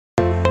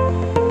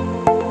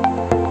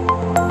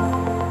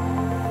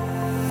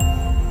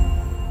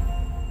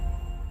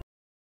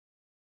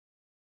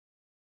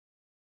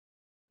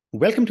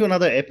Welcome to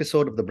another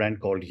episode of The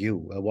Brand Called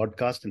You, a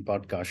podcast and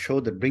podcast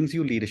show that brings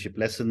you leadership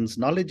lessons,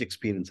 knowledge,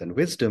 experience, and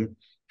wisdom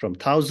from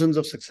thousands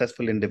of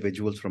successful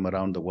individuals from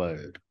around the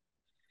world.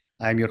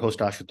 I'm your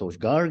host, Ashutosh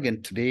Garg,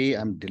 and today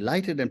I'm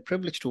delighted and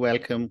privileged to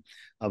welcome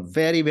a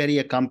very, very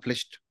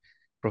accomplished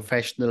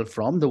professional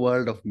from the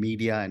world of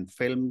media and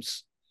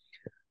films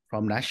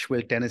from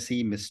Nashville,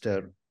 Tennessee,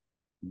 Mr.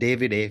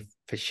 David A.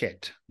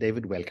 Fischette.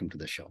 David, welcome to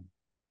the show.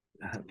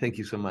 Thank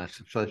you so much.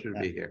 It's a pleasure to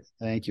be here.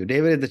 Thank you.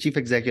 David is the Chief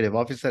Executive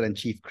Officer and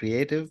Chief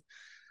Creative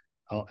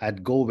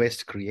at Go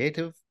West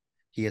Creative.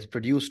 He has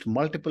produced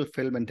multiple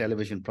film and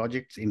television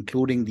projects,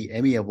 including the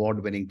Emmy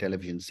Award-winning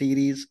television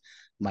series,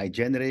 My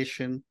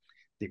Generation,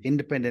 the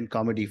independent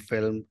comedy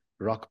film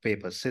Rock,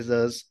 Paper,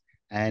 Scissors,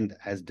 and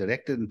has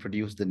directed and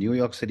produced the New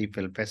York City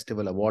Film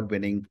Festival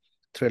award-winning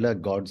thriller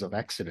Gods of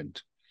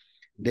Accident.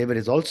 David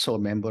is also a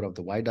member of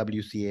the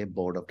YWCA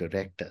Board of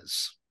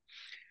Directors.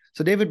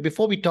 So, David,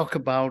 before we talk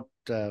about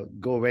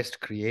Go West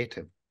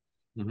Creative,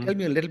 tell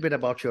me a little bit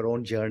about your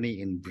own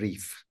journey in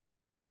brief.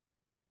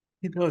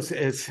 You know,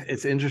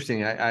 it's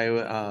interesting.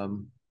 I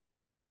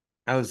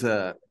was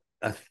a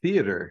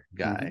theater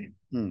guy,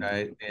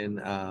 right,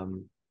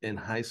 in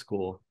high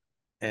school,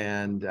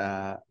 and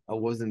I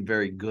wasn't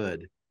very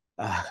good,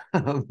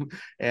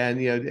 and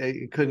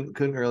I couldn't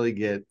really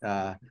get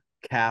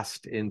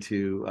cast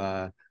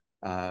into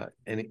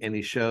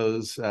any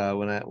shows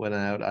when I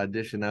would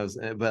audition. I was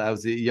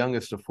the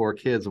youngest of four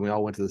kids, and we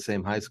all went to the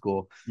same high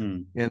school.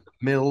 In the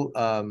middle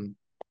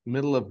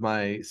of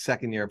my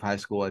second year of high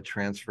school, I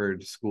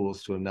transferred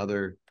schools to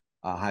another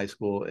high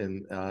school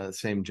in the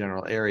same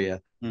general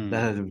area that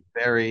had a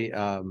very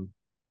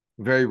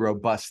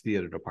robust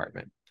theater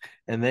department,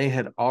 and they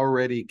had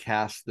already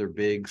cast their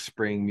big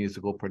spring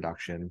musical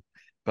production.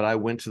 But I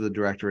went to the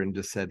director and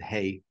just said,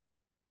 "Hey,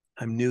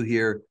 I'm new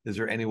here. Is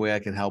there any way I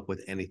can help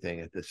with anything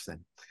at this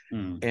thing?"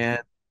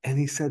 And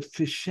he said,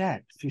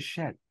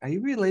 Fischette, are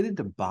you related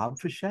to Bob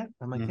Fischette?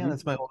 I'm like, yeah,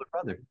 that's my older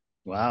brother.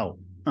 Wow.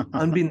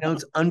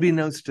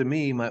 Unbeknownst to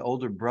me, my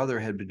older brother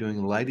had been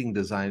doing lighting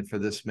design for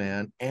this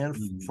man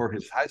and for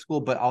his high school,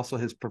 but also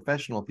his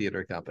professional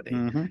theater company.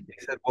 He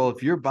said, well,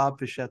 if you're Bob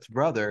Fischette's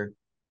brother,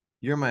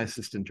 you're my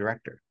assistant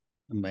director.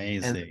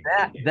 Amazing.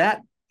 And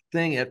that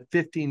thing at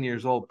 15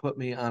 years old put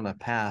me on a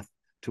path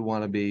to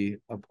want to be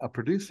a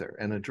producer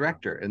and a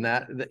director. And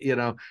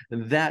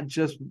that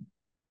just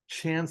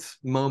chance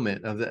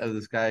moment of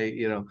this guy,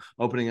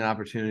 opening an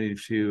opportunity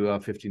to a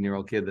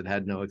 15-year-old kid that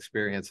had no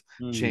experience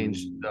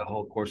changed the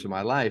whole course of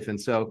my life. And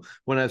so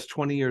when I was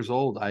 20 years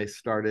old, I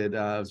started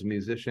as a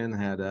musician,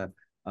 had a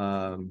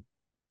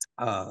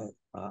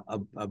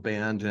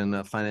band, and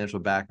a financial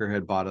backer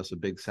had bought us a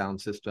big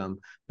sound system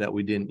that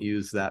we didn't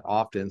use that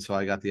often. So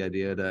I got the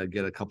idea to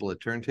get a couple of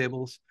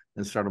turntables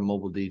and start a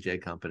mobile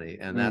DJ company.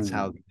 And that's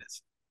how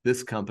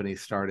this company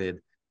started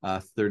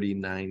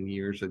 39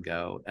 years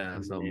ago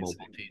as a mobile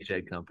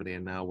DJ company.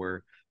 And now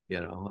we're,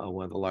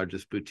 one of the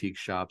largest boutique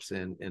shops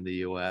in the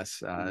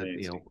US, as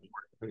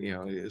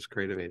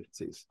creative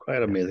agencies.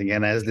 Quite amazing.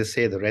 And as they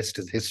say, the rest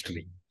is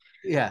history.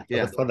 Yeah.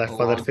 For that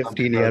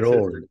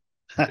 15-year-old.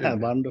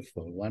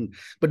 Wonderful.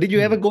 But did you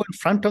ever go in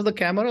front of the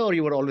camera, or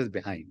you were always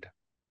behind?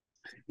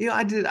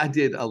 I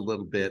did a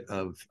little bit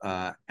of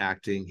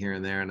acting here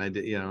and there, and I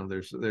did.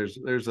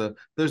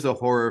 There's a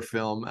horror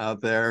film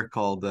out there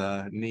called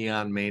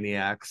Neon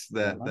Maniacs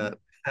that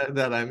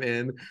I'm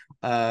in,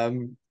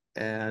 and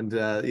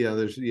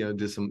there's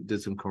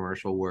did some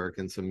commercial work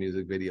and some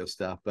music video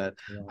stuff, but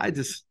I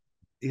just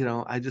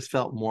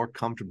felt more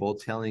comfortable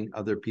telling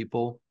other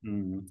people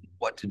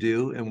what to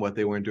do and what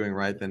they weren't doing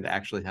right than to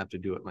actually have to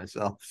do it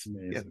myself.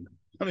 Amazing.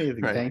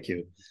 Right. Thank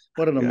you.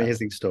 What an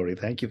amazing story.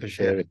 Thank you for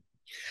sharing. Sure.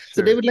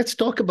 So, David, let's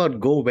talk about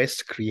Go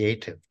West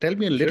Creative. Tell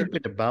me a little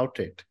bit about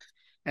it,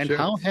 and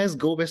how has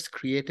Go West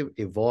Creative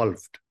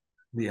evolved?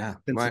 Yeah,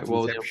 right.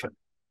 Well,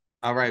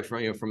 all right,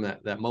 from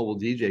that mobile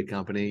DJ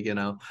company,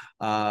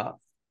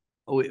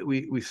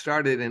 we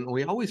started, and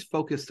we always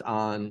focused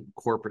on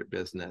corporate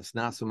business,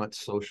 not so much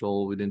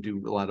social. We didn't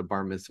do a lot of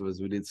bar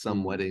mitzvahs. We did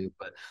some weddings,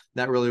 but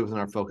that really wasn't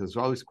our focus. It was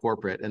always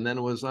corporate. And then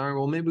it was, all right,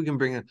 well, maybe we can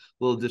bring a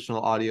little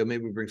additional audio.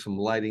 Maybe we bring some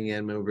lighting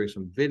in. Maybe we bring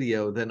some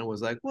video. Then it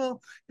was like, well,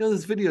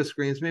 there's video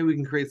screens. Maybe we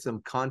can create some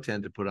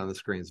content to put on the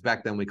screens.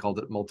 Back then we called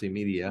it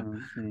multimedia.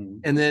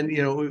 And then,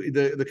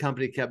 the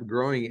company kept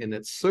growing in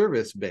its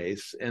service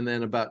base. And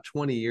then about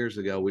 20 years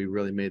ago, we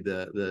really made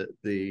the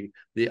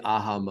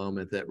aha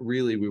moment that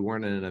really we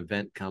weren't an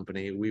event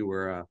company. We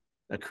were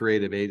a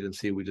creative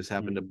agency. We just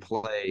happened to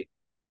play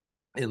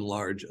in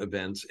large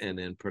events and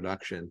in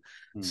production.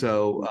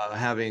 So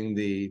having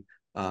the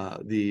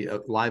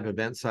live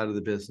event side of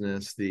the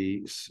business,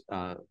 the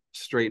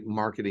straight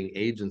marketing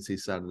agency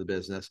side of the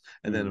business,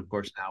 and then of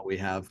course now we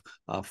have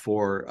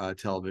 4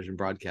 television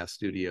broadcast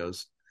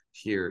studios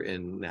here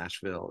in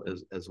Nashville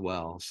as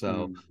well.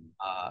 So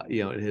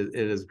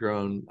it has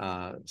grown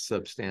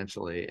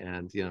substantially,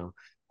 and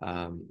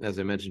as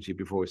I mentioned to you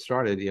before we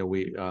started,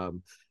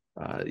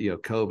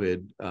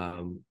 COVID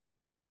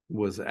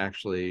was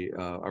actually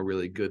a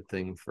really good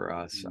thing for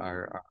us.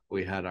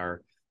 We had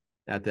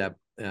at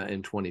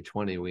in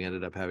 2020, we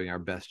ended up having our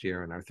best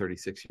year in our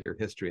 36-year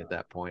history at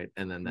that point.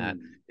 And then that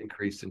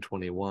increased in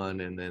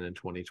 21. And then in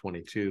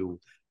 2022,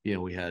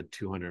 we had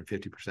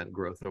 250%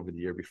 growth over the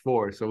year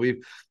before. So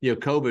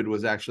COVID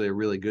was actually a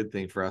really good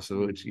thing for us.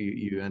 So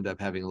you end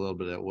up having a little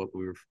bit of what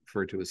we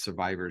refer to as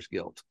survivor's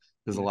guilt,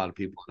 because a lot of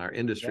people in our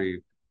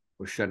industry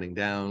were shutting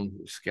down,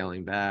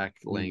 scaling back,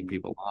 laying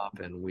people off,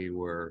 and we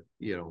were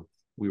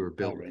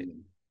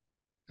building.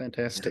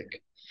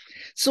 Fantastic.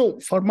 So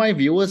for my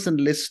viewers and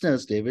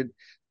listeners, David,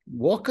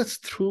 walk us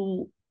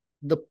through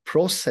the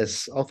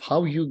process of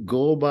how you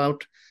go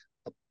about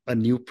a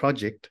new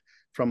project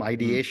from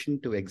ideation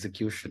to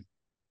execution.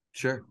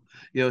 Sure.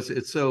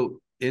 It's so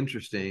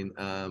interesting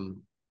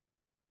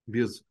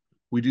because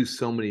we do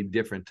so many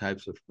different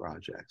types of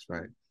projects,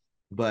 right?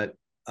 But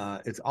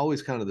it's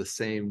always kind of the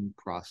same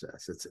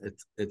process.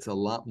 It's a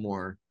lot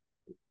more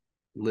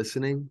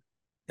listening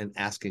and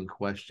asking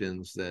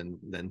questions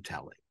than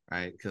telling,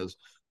 right? Because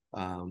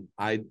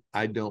I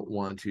don't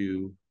want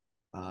to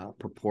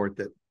purport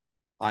that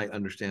I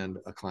understand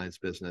a client's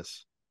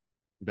business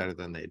better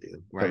than they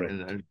do, right?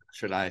 Correct. And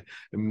should I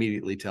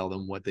immediately tell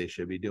them what they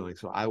should be doing?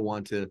 So I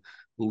want to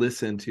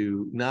listen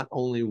to not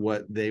only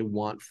what they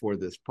want for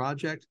this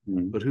project,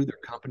 but who their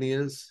company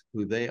is,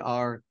 who they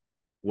are,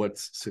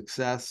 what's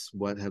success,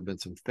 what have been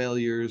some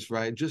failures,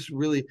 right? Just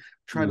really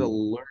try to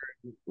learn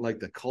like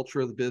the culture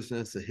of the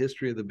business, the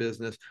history of the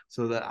business,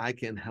 so that I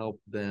can help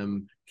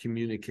them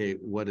communicate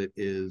what it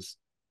is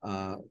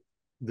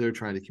they're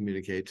trying to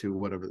communicate to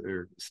whatever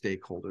their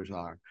stakeholders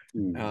are.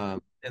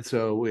 And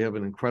so we have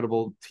an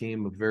incredible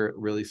team of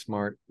really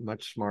smart,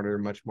 much smarter,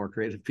 much more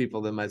creative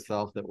people than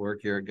myself that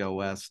work here at Go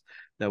West,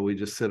 that we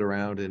just sit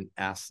around and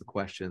ask the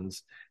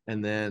questions,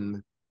 and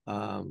then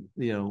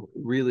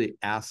really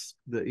ask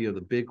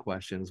the big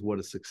questions. What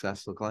does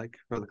success look like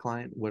for the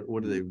client?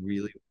 What do they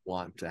really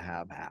want to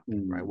have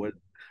happen,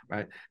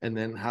 right? And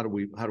then how do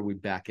we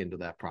back into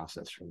that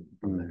process from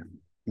there?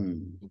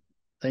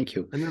 Thank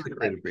you. And then the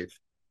creative brief.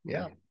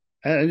 Yeah.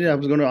 And I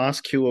was going to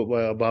ask you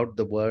about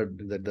the word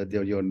that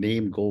your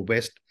name, Go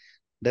West.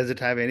 Does it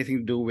have anything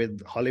to do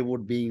with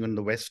Hollywood being on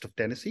the west of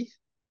Tennessee?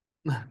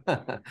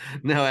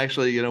 No,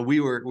 actually, we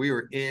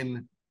were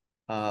in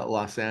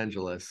Los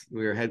Angeles.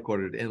 We were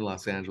headquartered in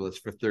Los Angeles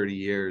for 30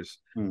 years.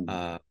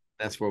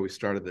 That's where we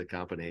started the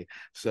company.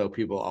 So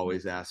people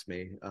always ask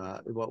me,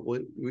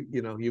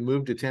 you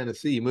moved to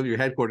Tennessee, you moved your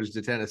headquarters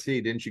to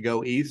Tennessee. Didn't you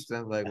go east? And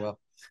I'm like, well,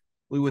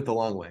 we went the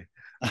long way.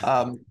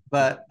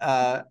 But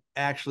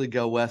actually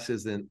Go West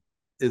isn't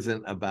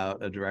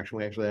about a direction.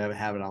 We actually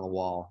have it on the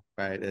wall,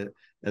 right?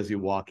 As you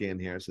walk in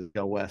here, it says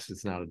Go West.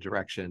 It's not a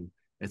direction.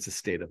 It's a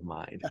state of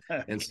mind.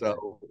 And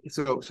so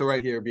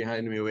right here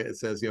behind me, it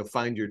says,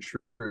 find your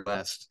true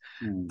West.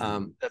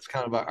 That's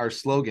kind of our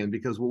slogan,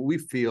 because what we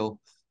feel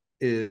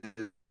is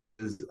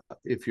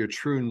if your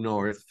true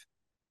north,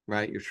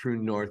 right? Your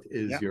true north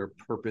is your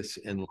purpose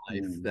in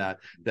life,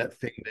 that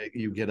thing that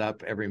you get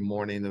up every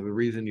morning, the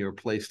reason you're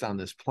placed on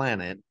this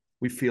planet.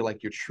 We feel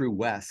like your true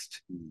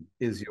West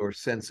is your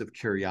sense of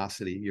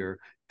curiosity, your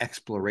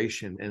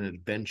exploration and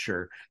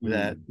adventure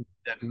that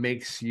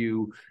makes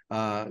you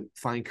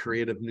find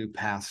creative new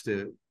paths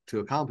to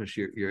accomplish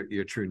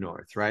your true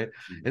north, right?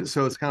 And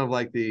so it's kind of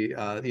like the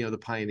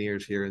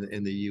pioneers here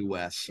in the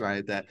U.S.,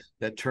 right?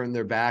 That turned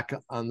their back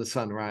on the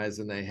sunrise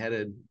and they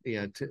headed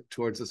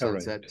towards the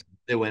sunset. Correct.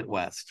 They went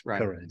west, right?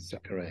 Correct. So,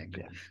 correct.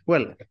 Yeah.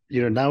 Well,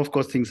 now of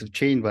course things have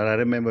changed, but I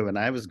remember when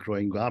I was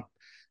growing up,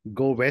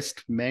 Go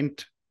West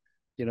meant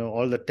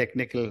all the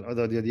technical, or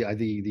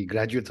the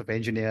graduates of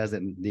engineers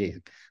and the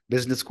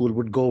business school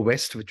would go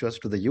west, which was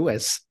to the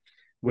US,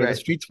 where the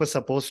streets were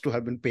supposed to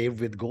have been paved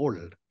with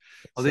gold.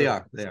 Oh, so, they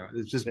are.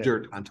 It's just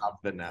dirt on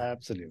top of it now.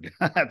 Absolutely.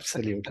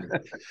 Absolutely.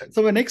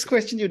 So my next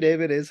question to you,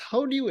 David, is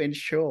how do you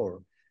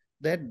ensure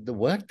that the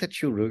work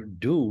that you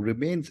do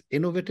remains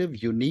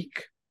innovative,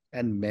 unique,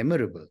 and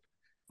memorable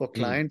for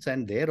clients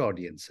and their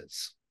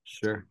audiences?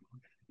 Sure.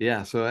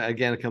 Yeah. So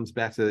again, it comes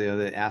back to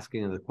the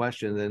asking of the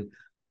question.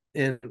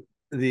 And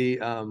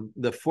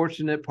the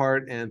fortunate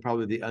part and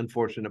probably the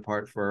unfortunate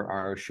part for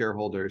our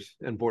shareholders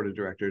and board of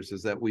directors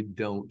is that we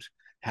don't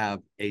have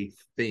a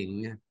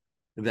thing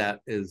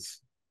that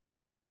is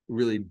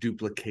really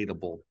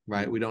duplicatable,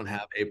 right? We don't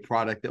have a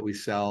product that we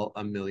sell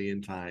 1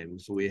 million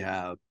times. We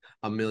have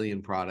 1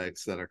 million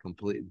products that are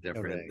completely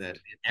different, that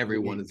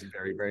everyone is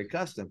very, very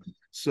custom.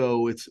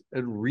 So it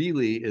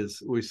really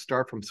is, we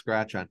start from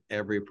scratch on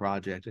every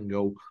project and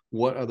go,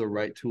 what are the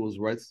right tools,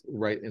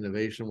 right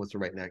innovation, what's the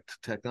right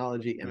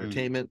technology,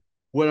 entertainment,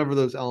 whatever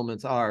those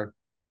elements are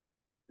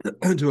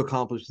to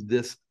accomplish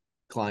this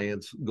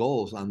client's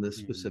goals on this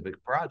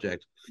specific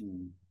project.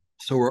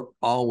 So we're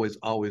always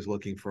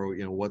looking for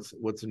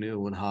what's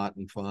new and hot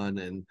and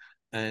fun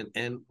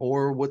and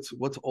or what's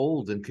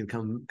old and can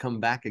come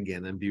back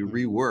again and be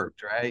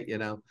reworked, right?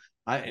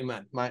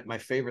 My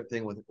favorite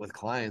thing with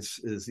clients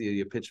is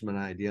you pitch them an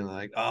idea and they're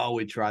like, oh,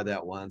 we tried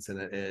that once and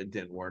it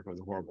didn't work. It was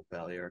a horrible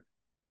failure.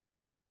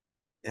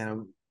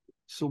 And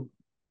so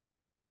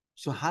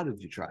how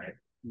did you try it?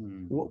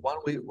 Why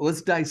don't we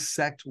let's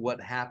dissect what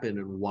happened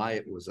and why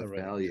it was a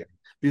Correct. failure?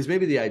 Because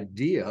maybe the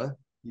idea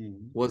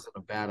Mm. wasn't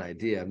a bad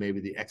idea. Maybe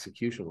the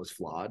execution was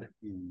flawed.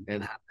 Mm.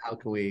 And how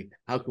can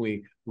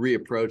we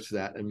reapproach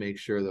that and make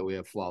sure that we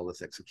have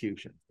flawless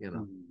execution?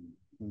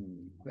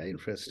 Very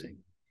interesting.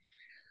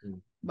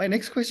 Mm. My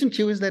next question to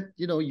you is that,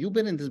 you've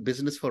been in this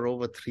business for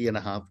over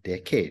 3.5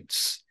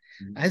 decades.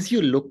 As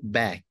you look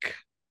back,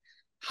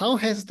 how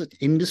has the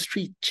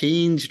industry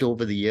changed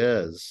over the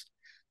years,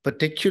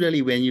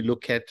 particularly when you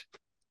look at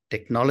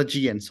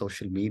technology and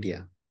social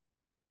media?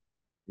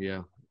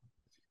 Yeah.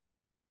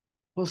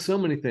 Well, so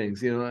many things.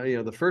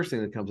 The first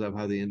thing that comes up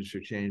how the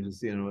industry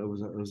changes. It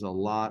was a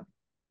lot.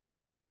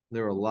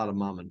 There were a lot of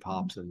mom and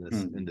pops in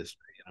this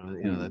industry.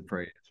 That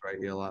phrase,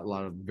 right? A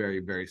lot of very,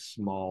 very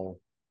small,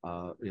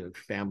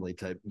 family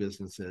type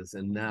businesses,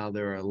 and now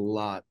there are a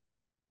lot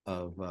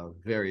of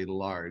very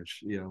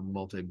large,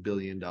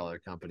 multi-billion-dollar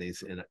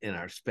companies in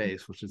our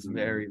space, which is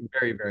very,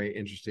 very, very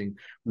interesting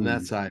from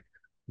that side.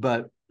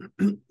 But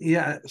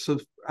yeah, so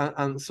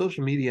on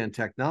social media and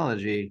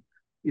technology,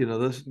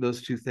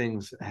 those two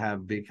things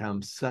have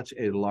become such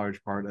a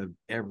large part of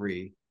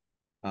every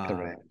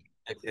Correct.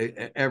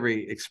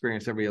 every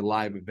experience, every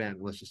live event.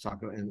 Let's just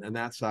talk about and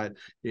that side,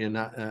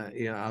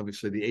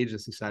 obviously the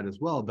agency side as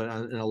well.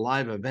 But in a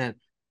live event,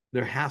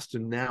 there has to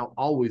now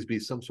always be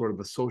some sort of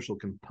a social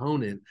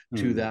component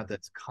to that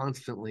that's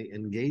constantly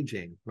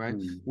engaging, right?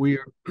 We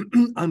are,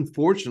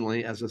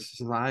 unfortunately, as a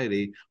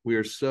society, we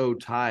are so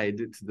tied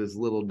to this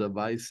little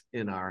device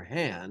in our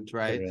hand,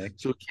 right?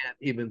 Correct. So we can't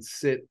even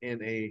sit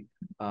in a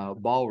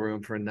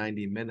ballroom for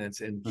 90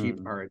 minutes and keep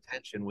our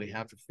attention. We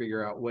have to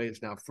figure out ways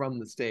now from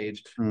the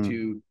stage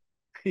to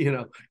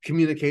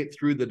communicate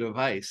through the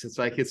device.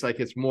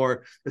 It's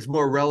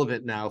more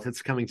relevant now if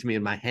it's coming to me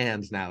in my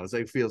hands now.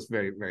 It feels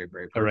very, very,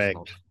 very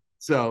personal. Correct.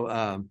 So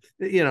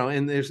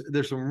and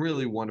there's some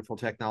really wonderful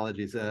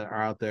technologies that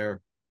are out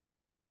there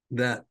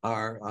that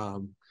are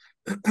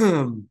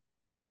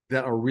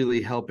that are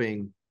really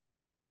helping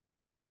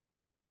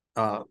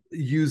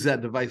use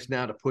that device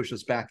now to push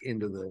us back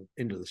into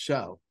the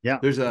show. Yeah.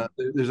 There's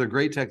a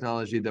great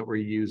technology that we're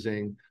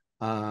using,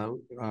 a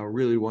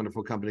really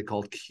wonderful company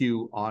called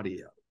Q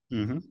Audio.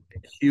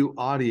 Q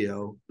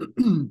Audio,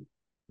 the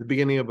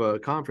beginning of a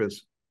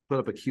conference, put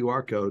up a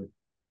QR code,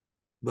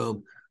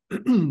 boom,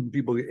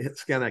 people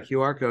scan that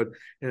QR code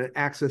and it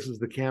accesses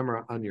the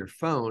camera on your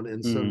phone.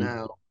 And so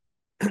now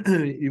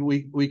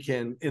we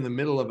can, in the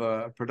middle of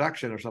a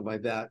production or something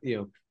like that,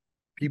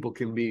 people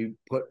can be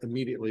put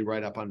immediately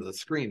right up onto the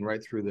screen,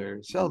 right through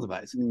their cell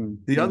device.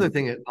 The other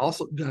thing it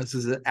also does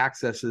is it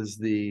accesses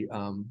the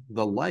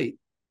light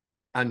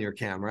on your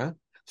camera.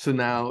 So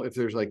now if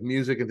there's like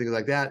music and things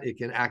like that, it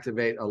can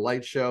activate a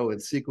light show and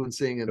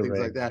sequencing and things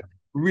like that.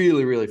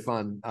 Really, really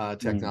fun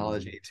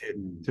technology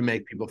to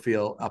make people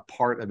feel a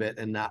part of it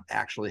and not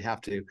actually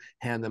have to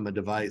hand them a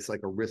device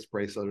like a wrist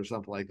bracelet or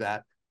something like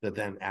that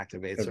then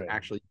activates or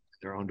actually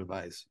their own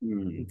device.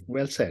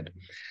 Well said.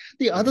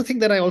 The other thing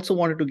that I also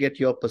wanted to get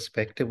your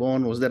perspective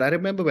on was that I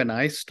remember when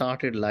I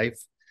started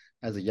life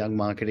as a young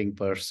marketing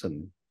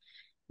person,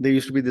 there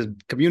used to be this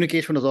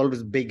communication was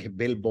always big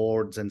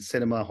billboards and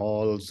cinema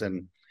halls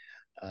and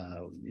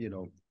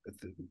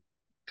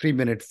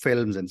 3-minute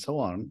films and so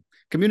on.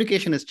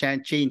 Communication has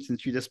changed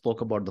since you just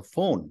spoke about the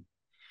phone.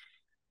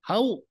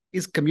 How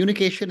is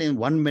communication in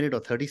 1 minute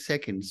or 30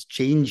 seconds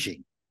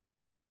changing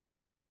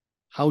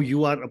how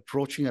you are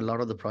approaching a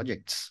lot of the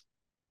projects?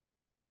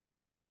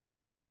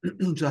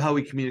 So how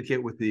we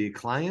communicate with the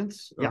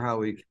clients or how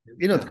we...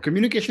 The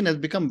communication has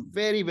become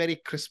very, very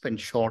crisp and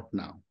short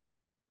now.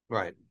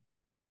 Right.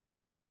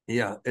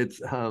 Yeah,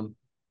 it's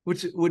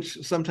which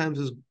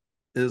sometimes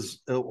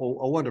is a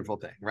wonderful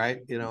thing, right?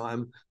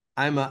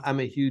 I'm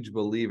a huge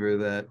believer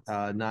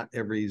that not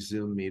every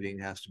Zoom meeting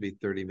has to be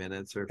 30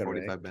 minutes or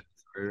 45 minutes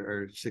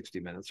or 60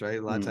 minutes, right?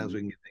 A lot of times we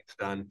can get things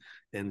done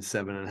in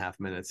 7.5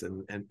 minutes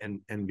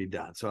and be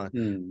done. So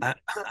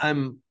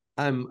I'm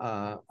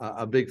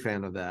a big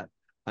fan of that.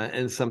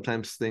 And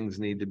sometimes things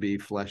need to be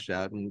fleshed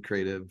out and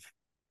creative,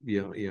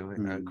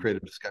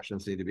 creative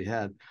discussions need to be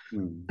had.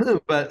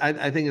 But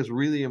I think it's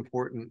really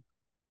important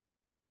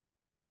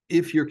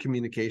if your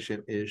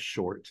communication is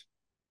short,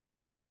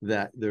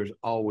 that there's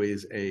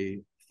always a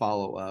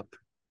follow-up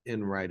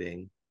in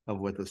writing of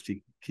what those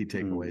key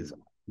takeaways are.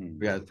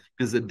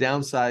 Because the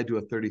downside to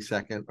a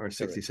 30-second or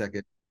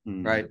 60-second,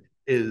 right,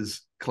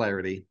 is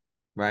clarity,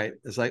 right?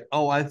 It's like,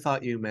 oh, I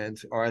thought you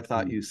meant, or I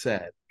thought you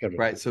said,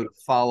 right? So to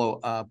follow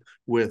up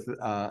with,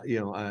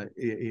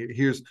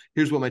 here's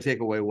what my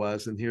takeaway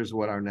was, and here's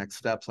what our next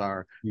steps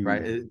are,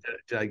 right? Did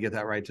I get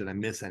that right? Did I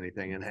miss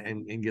anything?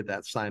 And get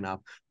that sign off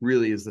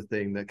really is the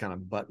thing that kind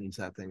of buttons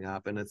that thing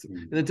up. And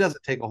it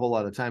doesn't take a whole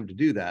lot of time to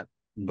do that,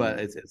 but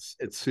it's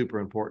super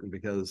important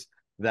because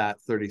that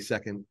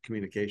 30-second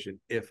communication,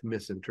 if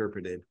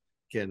misinterpreted,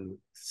 can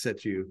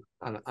set you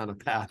on a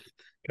path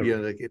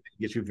that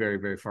gets you very,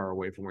 very far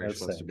away from where you're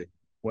supposed to be.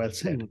 Well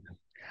said.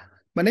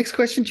 My next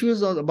question to you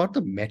is about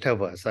the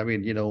metaverse. I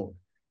mean,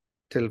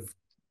 till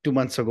 2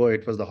 months ago,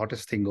 it was the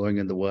hottest thing going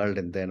in the world.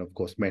 And then, of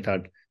course,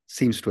 Meta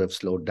seems to have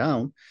slowed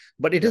down,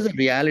 but it is a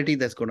reality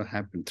that's going to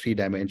happen,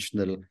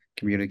 three-dimensional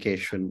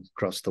communication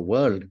across the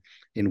world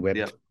in Web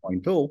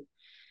 3.0.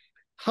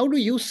 How do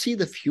you see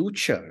the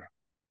future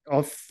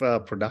of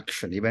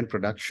production, event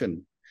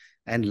production,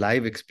 and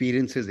live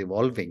experiences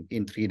evolving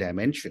in 3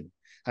 dimension?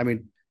 I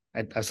mean,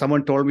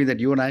 someone told me that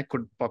you and I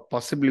could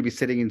possibly be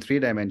sitting in 3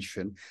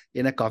 dimension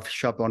in a coffee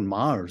shop on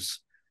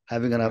Mars,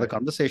 having another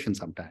conversation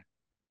sometime.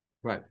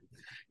 Right.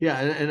 Yeah,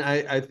 and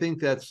I think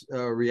that's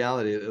a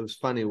reality. It was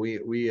funny.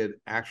 We had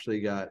actually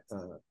got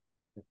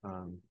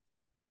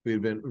we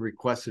had been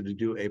requested to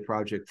do a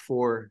project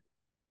for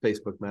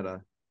Facebook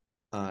Meta,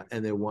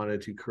 and they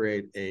wanted to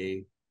create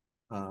a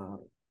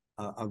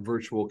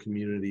virtual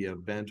community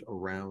event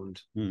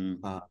around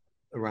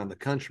around the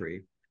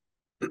country,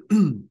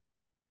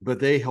 but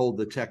they hold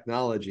the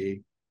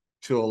technology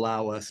to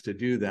allow us to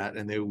do that,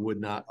 and they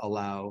would not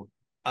allow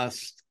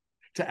us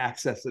to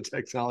access the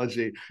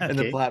technology and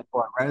the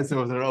platform, right? So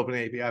it was an open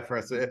API for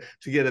us to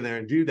get in there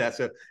and do that.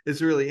 So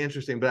it's really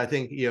interesting. But I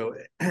think, you know,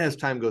 as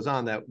time goes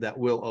on, that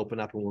will open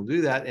up and we'll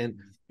do that.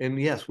 And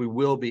yes, we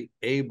will be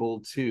able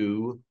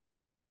to.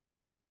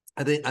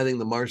 I think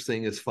the Mars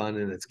thing is fun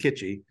and it's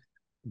kitschy,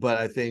 but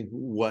I think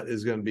what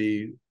is going to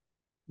be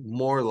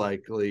more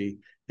likely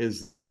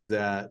is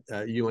that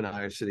you and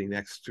I are sitting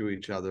next to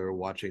each other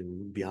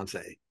watching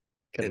Beyonce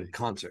in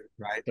concert,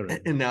 right?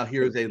 And now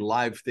here's a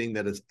live thing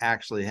that is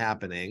actually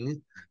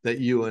happening that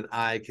you and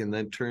I can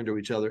then turn to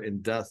each other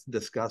and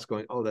discuss,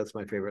 going, "Oh, that's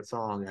my favorite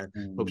song. I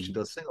hope she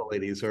does Single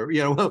Ladies," or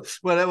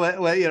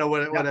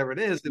whatever it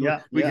is.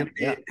 And we can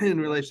be in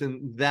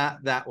relation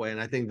that way.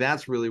 And I think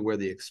that's really where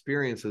the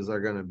experiences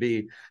are going to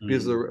be,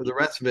 because the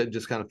rest of it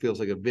just kind of feels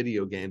like a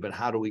video game. But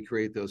how do we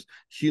create those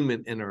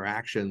human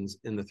interactions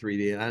in the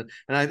 3D? And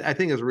I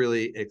think it's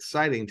really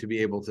exciting to be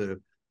able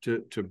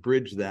to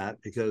bridge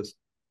that, because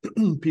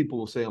people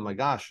will say, "Oh my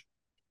gosh,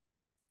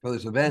 for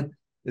this event,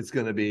 it's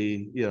going to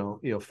be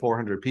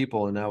 400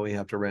 people, and now we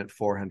have to rent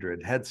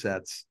 400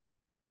 headsets,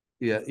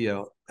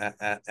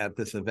 at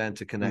this event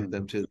to connect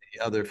them to the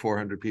other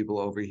 400 people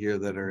over here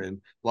that are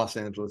in Los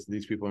Angeles, and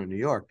these people are in New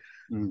York."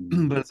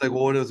 But it's like,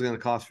 well, what is it going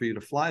to cost for you to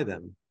fly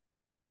them?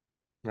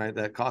 Right,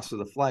 that cost of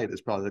the flight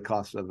is probably the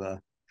cost of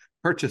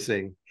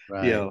purchasing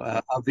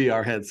a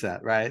VR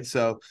headset, right?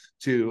 So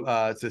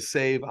to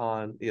save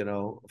on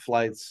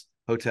flights,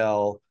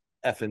 hotel,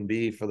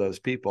 F&B for those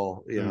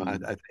people, I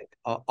think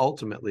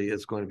ultimately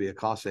it's going to be a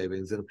cost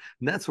savings, and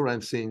that's what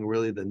I'm seeing,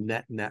 really the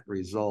net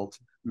result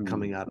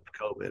coming out of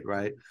COVID,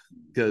 right?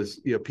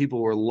 Because people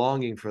were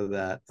longing for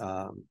that,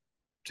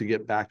 to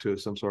get back to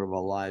some sort of a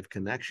live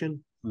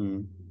connection.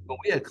 But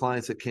we had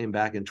clients that came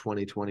back in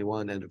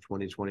 2021, end of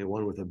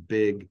 2021, with a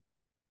big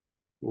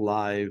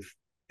live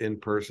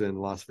in-person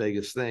Las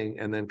Vegas thing,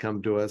 and then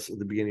come to us at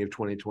the beginning of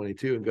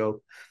 2022 and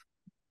go,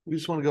 "We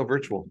just want to go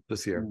virtual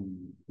this year,"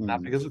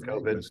 not because of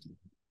COVID,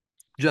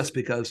 just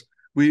because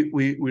we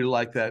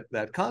like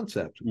that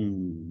concept.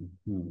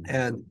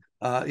 And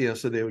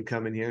so they would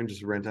come in here and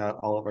just rent out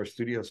all of our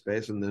studio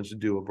space, and then to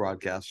do a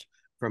broadcast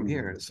from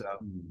here. So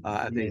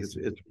I think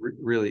it's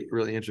really,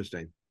 really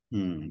interesting.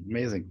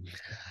 Amazing.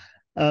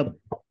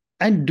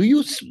 And do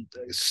you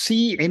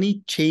see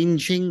any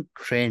changing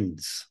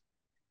trends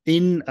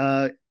in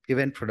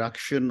event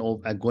production or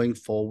going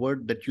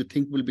forward that you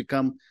think will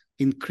become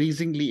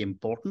increasingly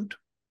important?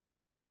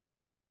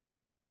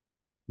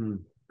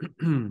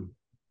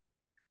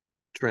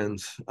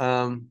 Trends.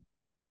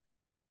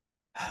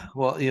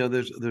 Well,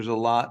 there's a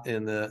lot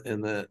in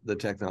the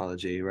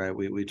technology, right?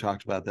 We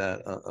talked about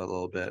that a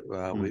little bit.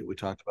 We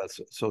talked about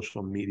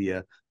social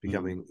media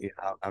becoming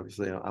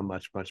obviously a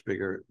much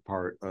bigger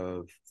part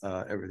of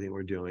everything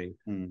we're doing.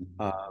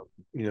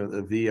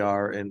 The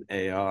VR and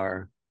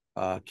AR,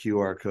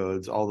 QR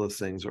codes, all those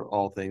things are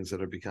all things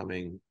that are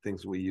becoming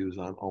things we use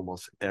on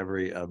almost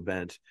every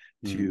event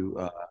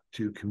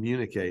to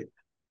communicate.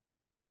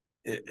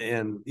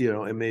 And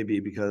it may be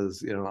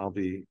because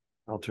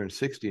I'll turn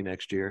 60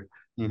 next year,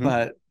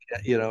 but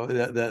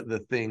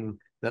the thing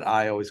that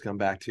I always come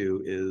back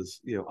to is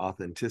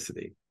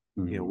authenticity.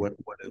 What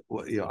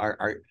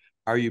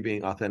are you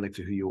being authentic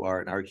to who you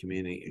are, and are you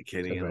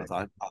communicating in an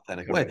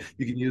authentic way?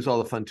 You can use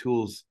all the fun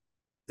tools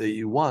that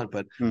you want,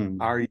 but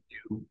are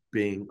you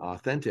being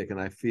authentic?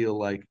 And I feel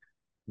like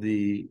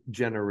the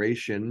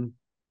generation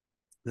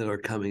that are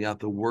coming up,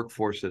 the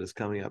workforce that is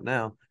coming up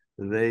now,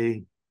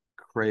 they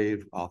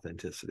crave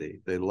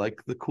authenticity. They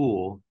like the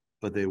cool,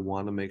 but they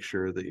want to make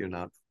sure that you're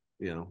not,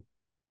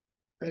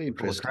 very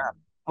interesting.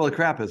 Full of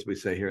crap, as we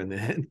say here in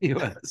the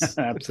US.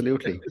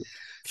 Absolutely.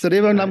 So,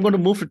 Devan, I'm going to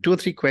move to 2 or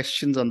 3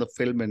 questions on the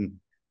film and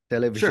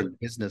television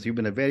business. You've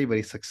been a very,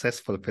 very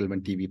successful film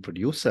and TV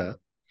producer.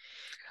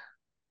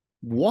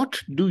 What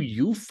do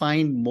you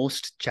find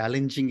most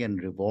challenging and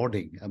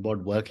rewarding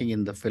about working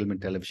in the film and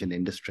television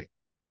industry?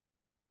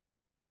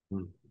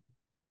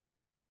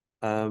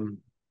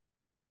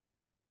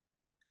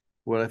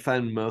 What I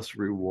find most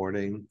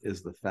rewarding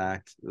is the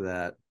fact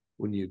that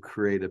when you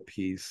create a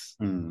piece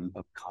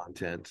of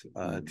content,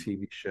 a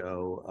TV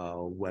show, a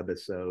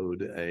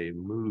webisode, a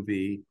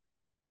movie,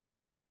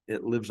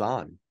 it lives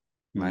on.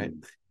 right?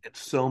 And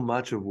so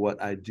much of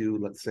what I do,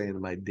 let's say in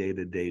my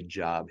day-to-day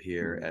job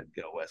here at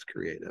Go West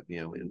Creative,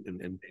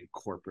 in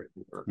corporate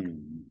work,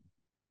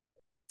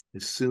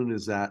 as soon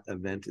as that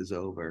event is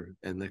over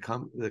and the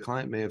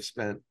client may have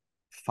spent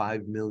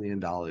 $5 million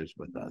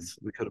with us,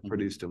 we could have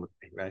produced a movie,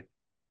 right?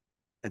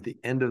 At the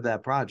end of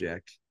that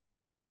project,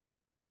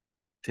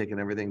 taking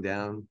everything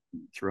down,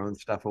 throwing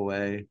stuff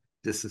away,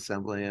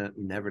 disassembling it,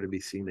 never to be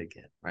seen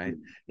again, right?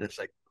 And it's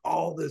like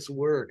all this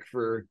work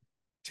for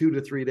 2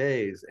 to 3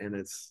 days, and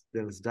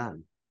then it's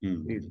done.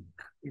 You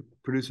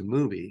produce a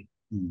movie.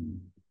 I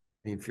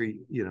mean, for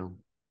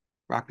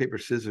rock paper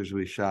scissors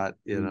we shot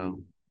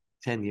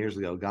 10 years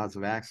ago, Gods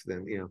of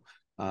Accident.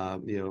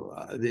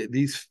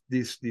 These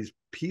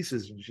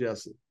pieces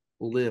just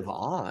live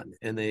on,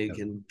 and they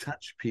can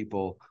touch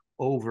people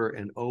over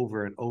and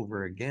over and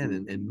over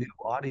again, and new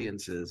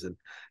audiences, and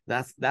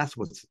that's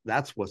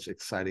what's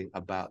exciting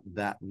about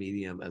that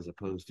medium as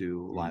opposed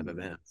to live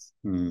events.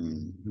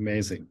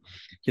 Amazing.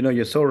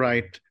 You're so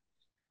right.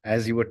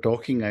 As you were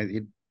talking,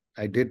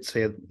 I did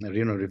say,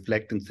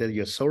 reflect and say,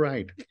 you're so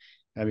right.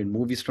 I mean,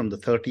 movies from the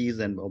 30s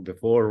or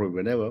before or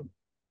whenever,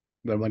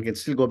 but one can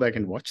still go back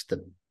and watch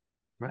them.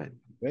 Right.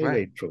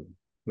 Very true.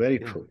 Very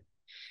true.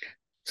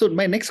 So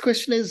my next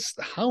question is,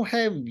 how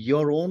have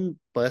your own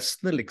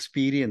personal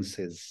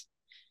experiences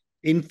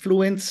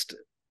influenced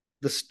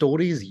the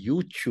stories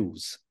you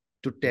choose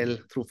to tell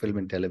through film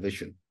and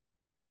television?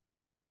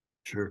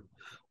 Sure.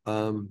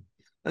 I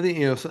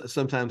think,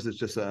 sometimes it's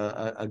just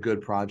a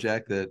good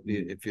project that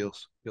it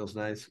feels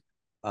nice,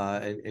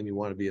 and you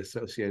want to be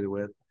associated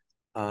with.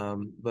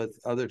 But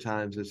other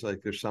times it's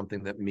like there's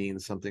something that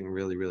means something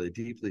really, really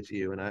deeply to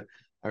you. And I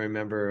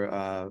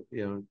remember,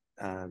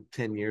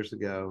 10 years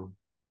ago,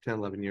 10,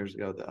 11 years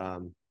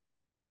ago,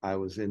 I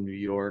was in New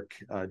York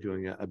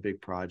doing a big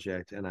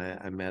project, and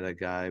I met a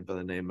guy by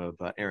the name of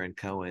Aaron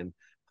Cohen,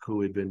 who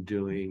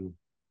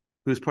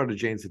was part of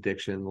Jane's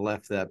Addiction,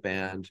 left that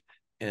band,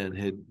 and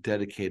had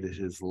dedicated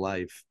his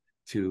life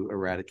to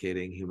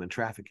eradicating human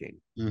trafficking.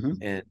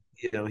 And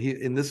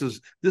this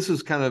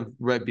was kind of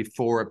right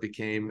before it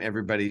became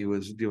everybody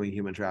was doing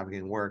human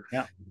trafficking work.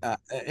 And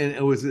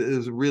it was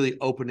really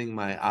opening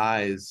my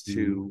eyes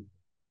to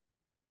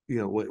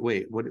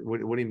wait, what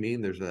do you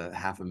mean there's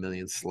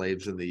 500,000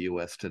 slaves in the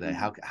US today?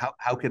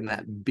 How can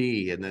that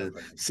be? And then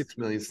 6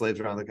 million slaves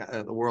around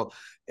the world.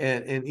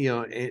 And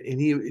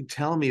he would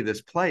tell me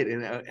this plight.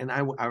 And I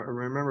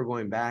remember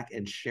going back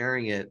and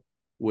sharing it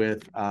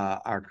with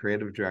our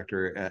creative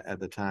director at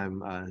the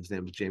time. His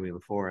name was Jamie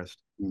LaForest.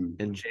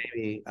 And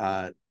Jamie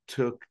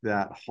took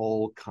that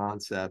whole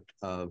concept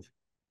of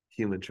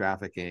human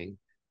trafficking,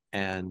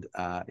 and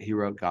he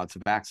wrote Gods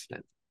of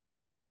Accident.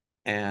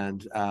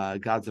 And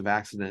Gods of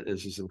Accident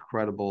is this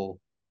incredible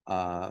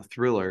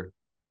thriller,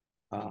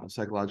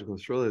 psychological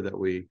thriller that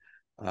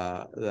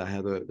I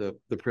had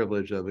the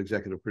privilege of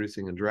executive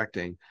producing and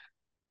directing.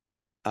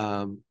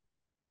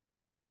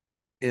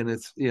 And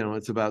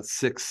it's about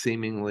 6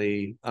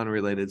 seemingly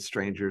unrelated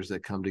strangers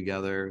that come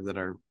together, that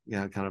are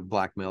kind of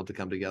blackmailed to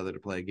come together to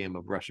play a game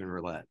of Russian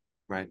roulette,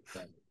 right?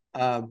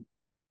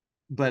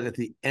 But at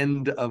the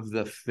end of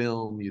the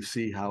film, you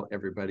see how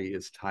everybody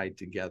is tied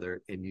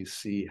together, and you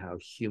see how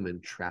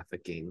human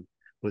trafficking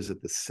was at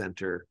the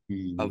center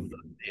of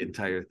the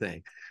entire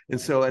thing.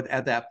 And so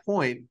at that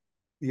point,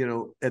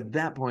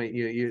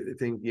 you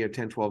think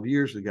 10, 12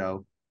 years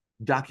ago,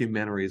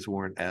 documentaries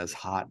weren't as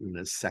hot and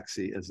as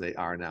sexy as they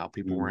are now.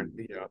 People weren't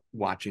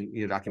watching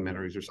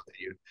documentaries or something.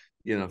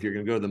 If you're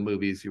going to go to the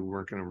movies, you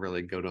weren't going to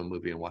really go to a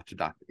movie and watch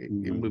a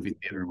movie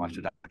theater and watch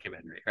a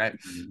documentary, right?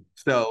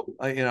 So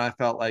I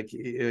felt like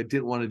I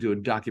didn't want to do a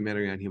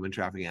documentary on human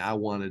trafficking. I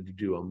wanted to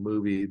do a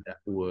movie that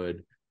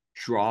would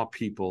draw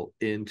people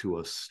into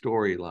a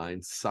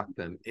storyline, suck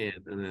them in,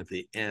 and at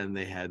the end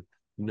they had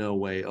no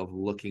way of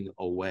looking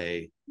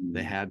away.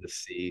 They had to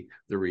see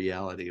the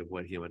reality of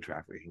what human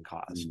trafficking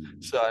caused.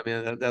 So I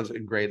mean, that was a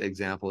great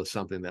example of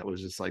something that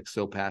was just like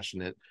so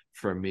passionate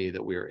for me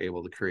that we were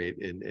able to create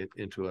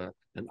into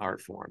an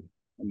art form.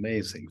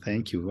 Amazing.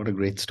 Thank you. What a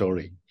great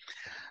story.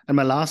 And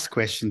my last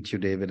question to you,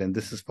 David, and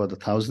this is for the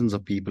thousands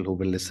of people who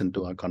will listen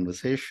to our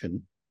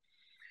conversation.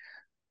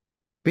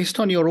 Based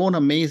on your own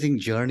amazing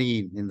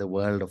journey in the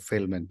world of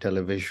film and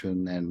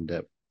television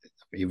and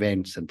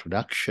events and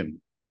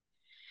production,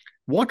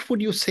 what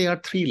would you say are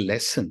 3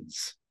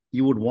 lessons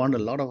you would want a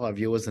lot of our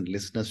viewers and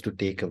listeners to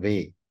take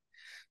away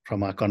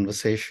from our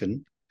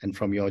conversation and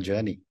from your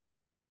journey?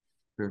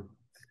 Sure.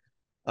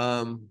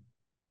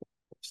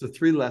 So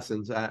 3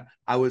 lessons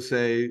I would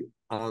say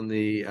on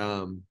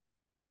the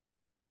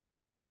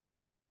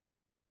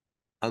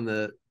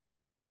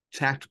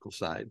tactical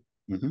side.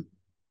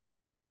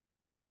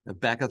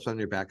 Backups on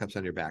your backups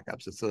on your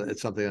backups.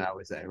 It's something I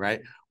always say,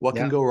 right? What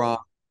can go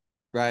wrong,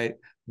 right?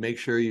 Make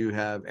sure you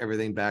have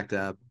everything backed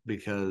up,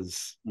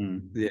 because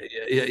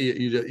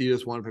you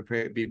just want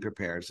to be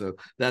prepared. So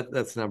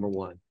that's number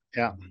 1.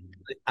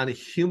 On a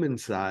human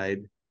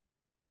side,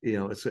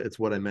 it's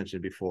what I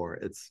mentioned before.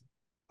 It's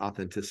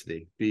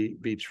authenticity.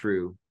 Be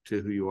true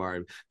to who you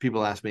are.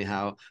 People ask me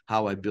how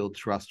I build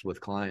trust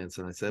with clients,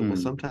 and I said, well,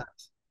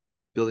 sometimes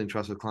building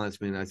trust with clients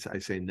means I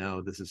say,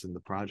 no, this isn't the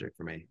project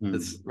for me.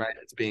 It's right.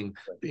 It's being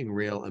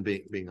real and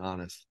being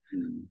honest.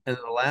 And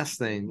the last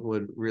thing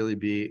would really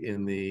be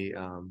in the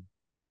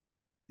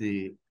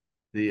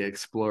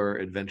explorer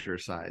adventure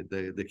side,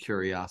 the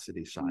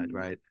curiosity side,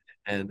 right?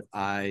 And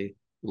I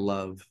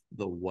love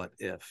the what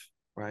if,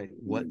 right?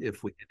 What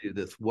if we could do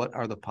this? What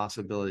are the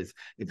possibilities?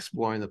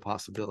 Exploring the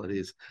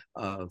possibilities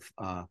of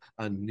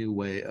a new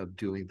way of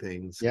doing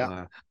things,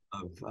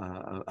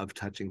 of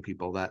touching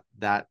people.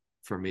 That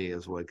for me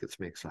is what gets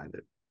me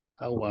excited.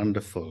 How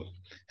wonderful.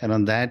 And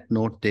on that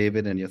note,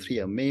 David, and your 3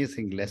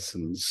 amazing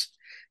lessons,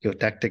 your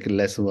tactical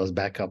lesson was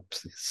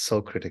backups is so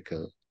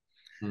critical.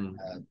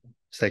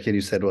 Second,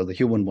 you said was the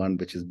human one,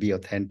 which is be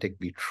authentic,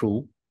 be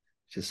true,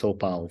 which is so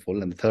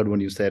powerful. And the third one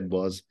you said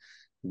was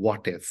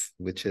what if,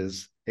 which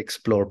is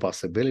explore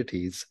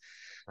possibilities.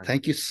 Right.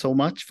 Thank you so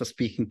much for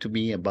speaking to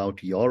me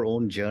about your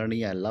own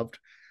journey. I loved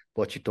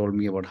what you told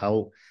me about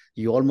how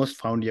you almost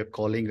found your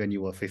calling when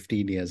you were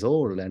 15 years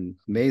old, and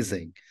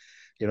amazing.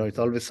 You know, it's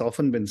always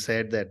often been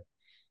said that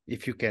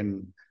if you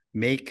can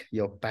make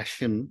your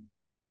passion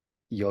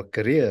your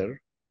career,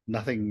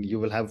 you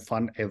will have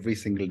fun every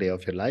single day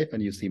of your life,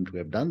 and you seem to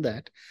have done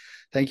that.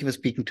 Thank you for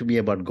speaking to me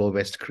about Go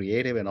West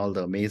Creative and all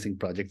the amazing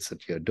projects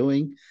that you're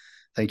doing.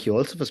 Thank you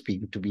also for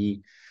speaking to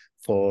me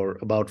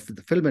about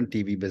the film and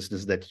TV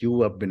business that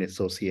you have been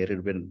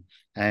associated with,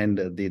 and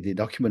the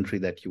documentary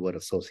that you were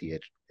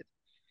associated with.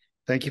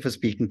 Thank you for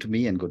speaking to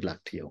me, and good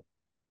luck to you.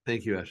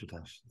 Thank you,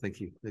 Ashutosh. Thank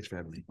you. Thanks for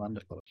having me.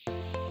 Wonderful.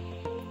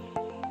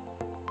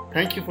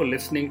 Thank you for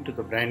listening to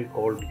the Brand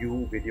Called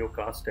You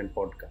videocast and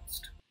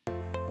podcast,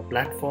 a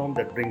platform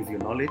that brings you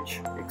knowledge,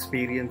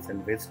 experience,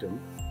 and wisdom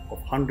of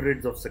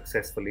hundreds of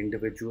successful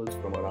individuals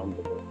from around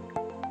the world.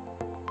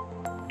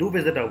 Do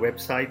visit our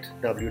website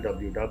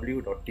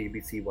www.tbcy.in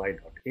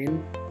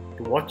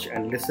to watch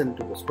and listen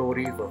to the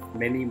stories of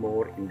many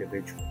more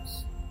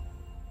individuals.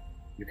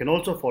 You can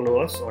also follow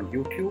us on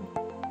YouTube,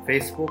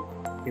 Facebook,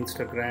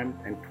 Instagram,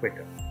 and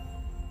Twitter.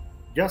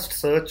 Just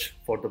search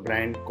for the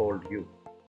Brand Called You.